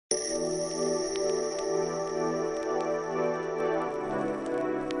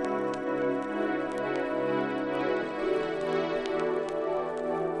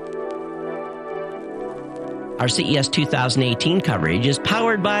Our CES 2018 coverage is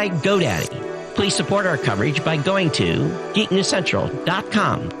powered by GoDaddy. Please support our coverage by going to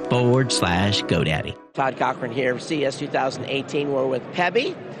geeknewscentral.com/GoDaddy. Todd Cochran here, CES 2018. We're with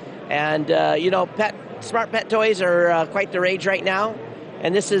Pebby. And, smart pet toys are quite the rage right now.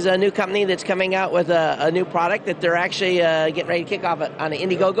 And this is a new company that's coming out with a new product that they're actually getting ready to kick off on an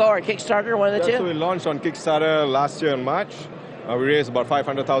Indiegogo or Kickstarter, one of the two? So we launched on Kickstarter last year in March. We raised about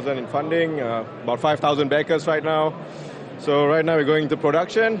 $500,000 in funding, about 5,000 backers right now. So right now we're going into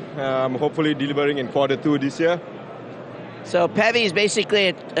production, hopefully delivering in Q2 this year. So Pebby is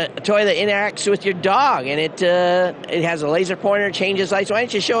basically a toy that interacts with your dog, and it has a laser pointer, changes lights. Why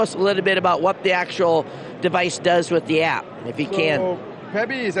don't you show us a little bit about what the actual device does with the app, if you can?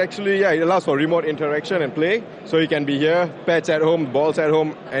 Pebby is actually, it allows for remote interaction and play. So you can be here, pets at home, balls at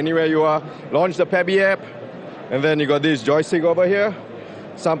home, anywhere you are. Launch the Pebby app, and then you got this joystick over here.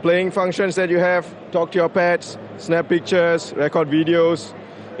 Some playing functions that you have, talk to your pets, snap pictures, record videos.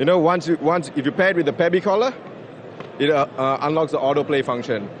 You know, if you pair it with the Pebby collar, it unlocks the autoplay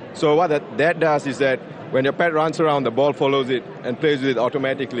function. So what that does is that when your pet runs around, the ball follows it and plays with it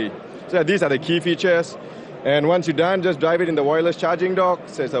automatically. So these are the key features. And once you're done, just drive it in the wireless charging dock.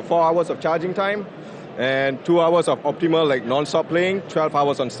 So it's 4 hours of charging time and 2 hours of optimal, like non-stop playing, 12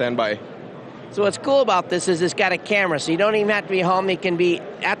 hours on standby. So what's cool about this is it's got a camera, so you don't even have to be home. You can be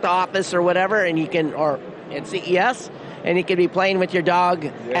at the office or whatever, and or at CES, and you can be playing with your dog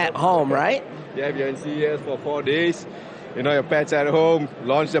at home, right? Yeah, if you're in CES for 4 days, your pet's at home,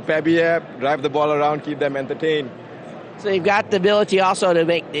 launch the Pebby app, drive the ball around, keep them entertained. So you've got the ability also to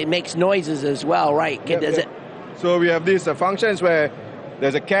it makes noises as well, right? Yep. So we have these functions where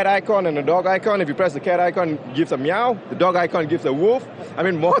there's a cat icon and a dog icon. If you press the cat icon, it gives a meow. The dog icon gives a woof. I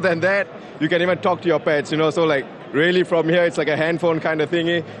mean, more than that, you can even talk to your pets, So like really from here, it's like a handphone kind of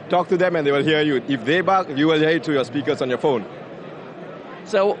thingy. Talk to them and they will hear you. If they bark, you will hear it through your speakers on your phone.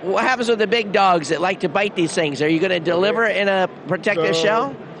 So what happens with the big dogs that like to bite these things? Are you going to deliver it in a protective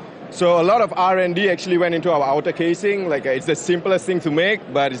shell? So a lot of R&D actually went into our outer casing. Like it's the simplest thing to make,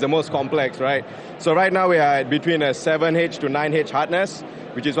 but it's the most complex, right? So right now we are between a 7H to 9H hardness,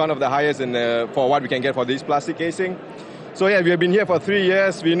 which is one of the highest for what we can get for this plastic casing. So yeah, we have been here for 3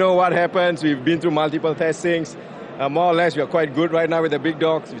 years. We know what happens. We've been through multiple testings. More or less, we are quite good right now with the big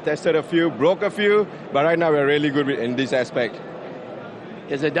dogs. We tested a few, broke a few, but right now we're really good in this aspect.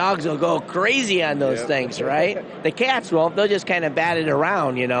 Because the dogs will go crazy on those things, right? The cats won't. They'll just kind of bat it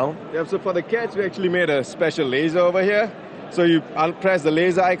around, Yeah, so for the cats, we actually made a special laser over here. So you press the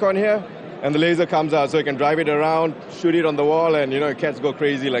laser icon here, and the laser comes out. So you can drive it around, shoot it on the wall, and, cats go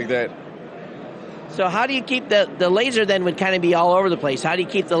crazy like that. So how do you keep the laser then would kind of be all over the place? How do you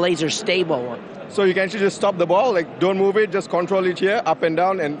keep the laser stable? So you can actually just stop the ball, like don't move it, just control it here, up and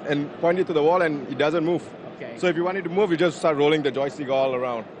down, and point it to the wall, and it doesn't move. So if you want it to move, you just start rolling the joystick all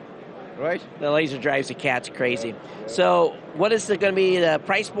around, right? The laser drives the cats crazy. So what is going to be the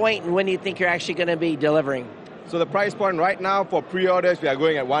price point, and when do you think you're actually going to be delivering? So the price point right now for pre-orders, we are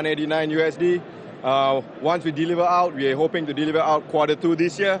going at $189 USD. Once we deliver out, we are hoping to deliver out Q2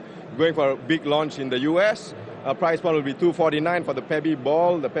 this year. Going for a big launch in the US. Price point will be $249 for the Pebby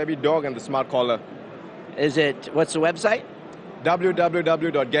ball, the Pebby dog, and the smart collar. What's the website?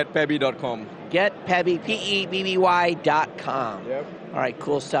 www.getpebby.com. GetPebby, PEBBY.com. Yep. All right,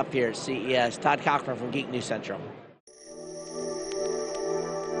 cool stuff here at CES. Todd Cochran from Geek News Central.